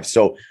 5.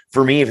 So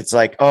for me, if it's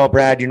like, oh,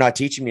 Brad, you're not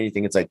teaching me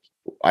anything, it's like,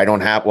 I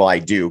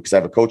do because I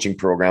have a coaching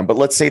program. But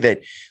let's say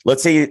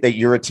that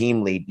you're a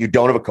team lead, you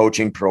don't have a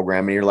coaching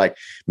program and you're like,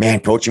 man,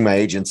 coaching my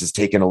agents is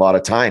taking a lot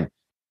of time.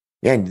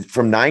 And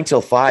from 9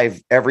 till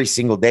 5 every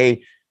single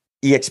day,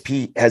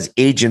 EXP has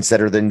agents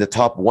that are in the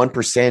top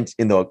 1%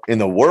 in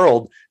the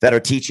world that are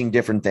teaching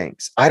different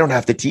things. I don't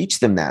have to teach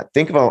them that.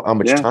 Think about how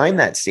much time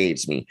that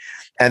saves me.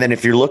 And then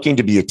if you're looking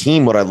to be a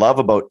team, what I love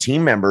about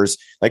team members,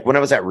 like when I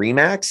was at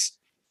Remax,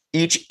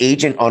 each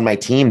agent on my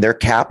team, their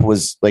cap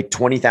was like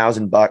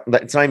 $20,000.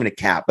 It's not even a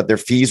cap, but their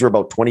fees were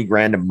about 20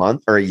 grand a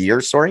month or a year.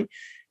 Sorry.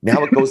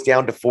 Now it goes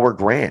down to $4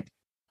 grand.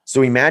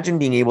 So imagine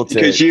being able to,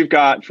 because you've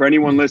got, for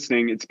anyone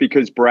listening, it's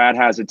because Brad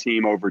has a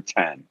team over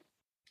 10.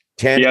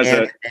 He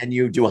has and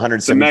you do the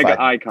 175.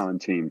 mega icon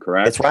team,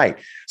 correct? That's right.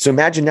 So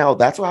imagine now,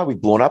 that's why we've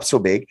blown up so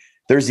big.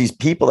 There's these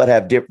people that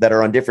have that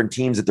are on different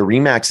teams at the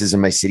Remaxes in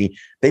my city.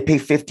 They pay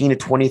 $15,000 to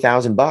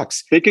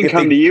 $20,000. They can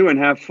come to you and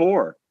have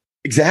 4.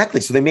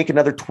 Exactly. So they make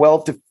another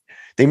 12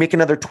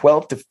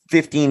 to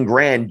 15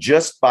 grand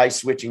just by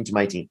switching to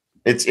my team.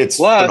 It's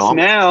plus phenomenal.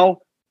 Now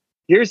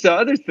here's the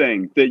other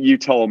thing that you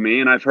told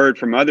me, and I've heard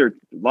from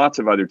lots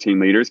of other team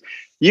leaders.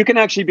 You can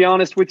actually be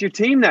honest with your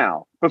team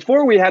now.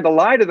 Before we had to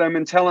lie to them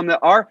and tell them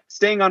that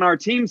staying on our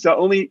team's the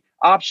only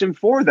option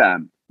for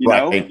them. You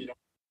know,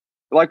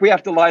 like we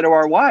have to lie to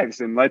our wives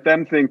and let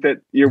them think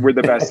that we're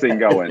the best thing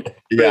going.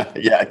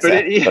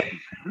 Exactly.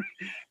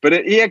 But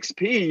at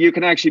EXP, you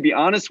can actually be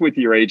honest with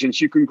your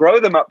agents. You can grow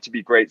them up to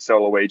be great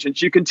solo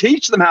agents. You can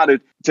teach them how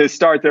to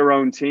start their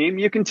own team.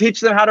 You can teach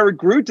them how to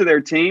recruit to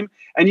their team,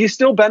 and you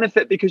still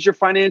benefit because you're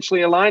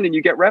financially aligned and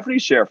you get revenue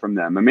share from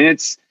them. I mean,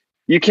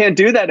 you can't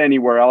do that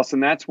anywhere else.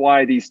 And that's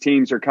why these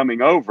teams are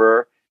coming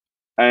over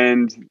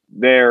and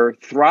they're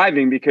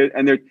thriving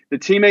the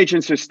team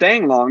agents are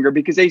staying longer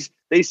because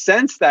they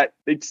sense that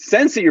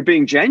you're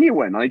being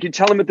genuine. Like you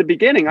tell them at the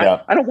beginning,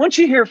 I don't want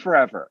you here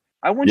forever.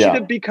 I want you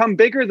to become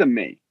bigger than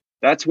me.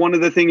 That's one of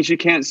the things you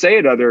can't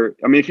say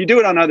if you do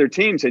it on other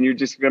teams, and you're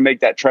just going to make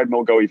that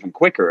treadmill go even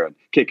quicker and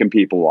kicking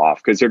people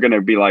off because they're going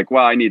to be like,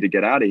 well, I need to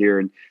get out of here.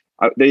 And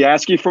they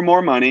ask you for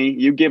more money,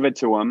 you give it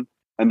to them,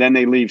 and then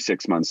they leave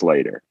 6 months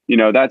later.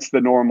 That's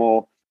the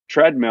normal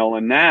treadmill.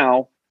 And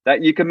now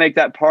that you can make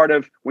that part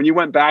of when you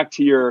went back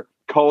to your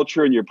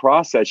culture and your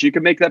process, you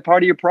can make that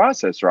part of your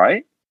process,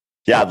 right?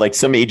 Yeah. Like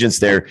some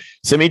agents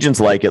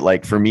like it.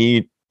 Like for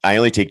me, I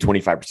only take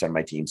 25% of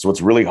my team. So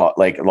it's really hot.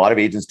 Like a lot of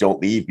agents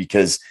don't leave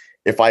because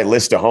if I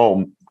listing a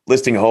home,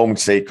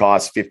 say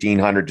costs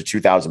 $1,500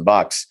 to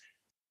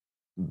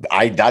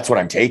 $2,000, that's what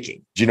I'm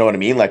taking. Do you know what I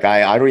mean? Like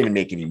I don't even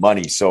make any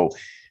money. So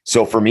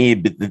for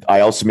me,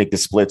 I also make the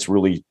splits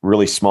really,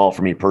 really small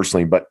for me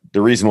personally. But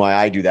the reason why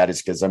I do that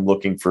is because I'm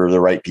looking for the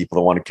right people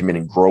that want to come in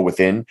and grow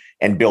within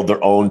and build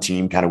their own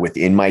team kind of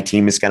within my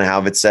team is kind of how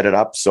I've set it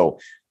up. So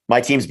my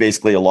team's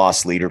basically a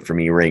lost leader for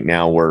me right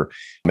now, where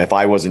if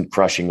I wasn't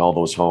crushing all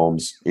those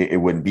homes,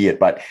 it wouldn't be it.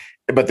 But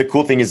the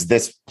cool thing is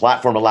this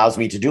platform allows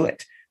me to do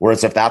it.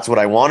 Whereas if that's what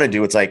I want to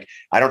do, it's like,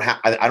 I don't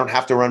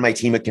have to run my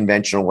team a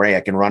conventional way.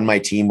 I can run my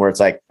team where it's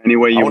like any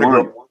way you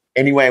want.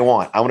 Any way I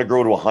want. I want to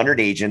grow to 100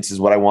 agents is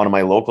what I want in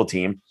my local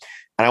team.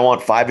 And I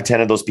want 5 to 10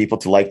 of those people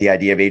to like the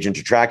idea of agent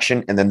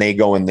attraction. And then they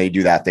go and they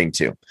do that thing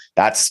too.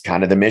 That's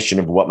kind of the mission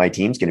of what my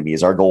team's going to be,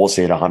 is our goal is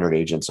to hit 100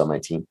 agents on my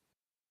team.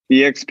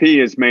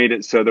 EXP has made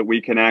it so that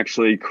we can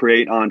actually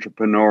create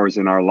entrepreneurs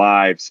in our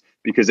lives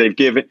because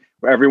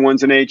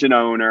everyone's an agent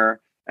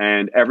owner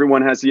and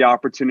everyone has the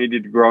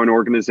opportunity to grow an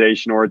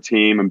organization or a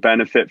team and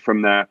benefit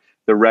from the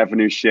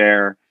revenue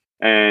share.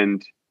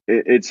 And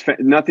it's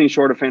nothing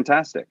short of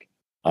fantastic.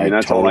 I mean,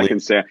 that's all I can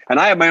say. And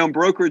I have my own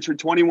brokerage for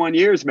 21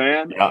 years,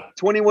 man. Yeah.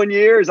 21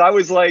 years. I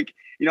was like,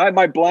 I had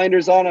my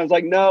blinders on. I was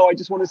like, no, I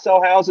just want to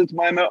sell houses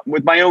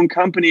with my own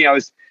company.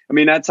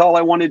 That's all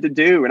I wanted to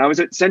do. And I was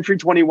at Century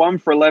 21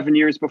 for 11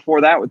 years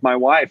before that with my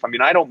wife.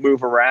 I don't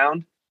move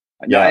around.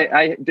 Yeah.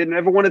 I didn't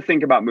ever want to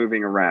think about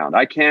moving around.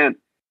 I can't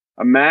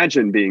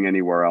imagine being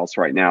anywhere else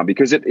right now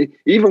because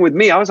even with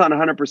me, I was on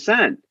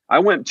 100%. I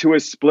went to a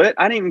split.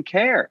 I didn't even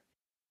care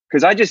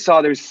because I just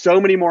saw there's so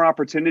many more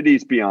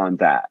opportunities beyond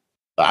that.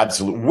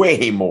 Absolutely.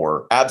 Way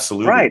more.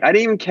 Absolutely. Right. I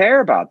didn't even care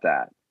about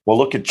that. Well,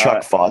 look at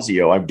Chuck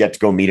Fazio. I get to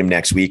go meet him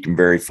next week. I'm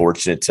very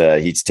fortunate.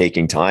 He's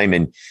taking time.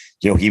 And,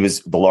 he was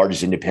the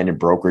largest independent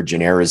brokerage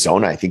in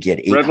Arizona. I think he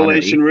had 800.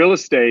 Revelation Real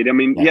Estate.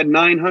 He had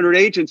 900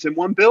 agents in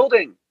one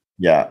building.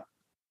 Yeah.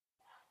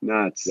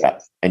 Nuts. Yeah.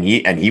 And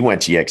he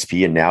went to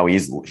EXP and now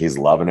he's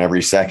loving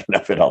every second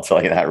of it. I'll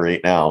tell you that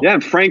right now. Yeah.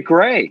 And Frank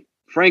Gray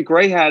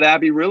had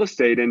Abbey Real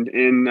Estate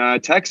in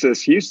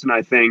Texas, Houston,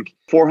 I think.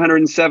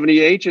 470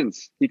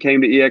 agents. He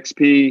came to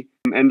EXP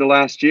end of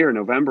last year,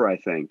 November, I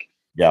think.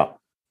 Yeah.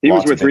 He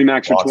was with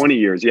Remax for 20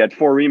 years. He had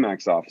 4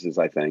 Remax offices,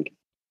 I think.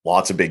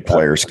 Lots of big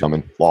players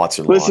coming.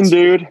 Listen,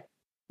 dude,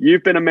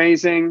 you've been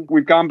amazing.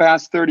 We've gone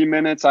past 30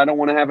 minutes. I don't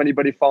want to have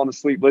anybody falling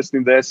asleep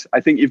listening to this. I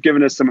think you've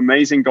given us some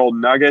amazing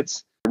golden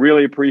nuggets. I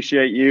really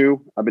appreciate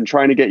you. I've been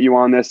trying to get you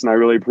on this, and I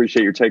really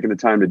appreciate you taking the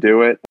time to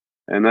do it.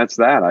 And that's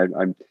that.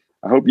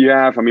 I hope you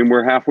have.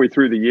 We're halfway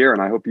through the year,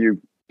 and I hope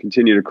you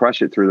continue to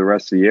crush it through the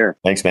rest of the year.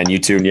 Thanks, man. You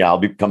too. And yeah,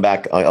 I'll come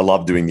back. I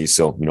love doing these.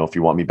 So, if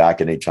you want me back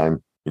at any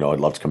time, I'd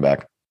love to come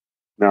back.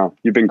 No,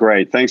 you've been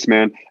great. Thanks,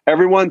 man.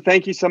 Everyone,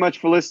 thank you so much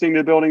for listening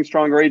to Building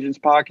Stronger Agents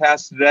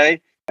podcast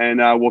today. And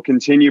we'll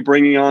continue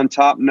bringing on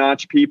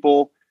top-notch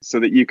people so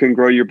that you can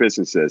grow your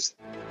businesses.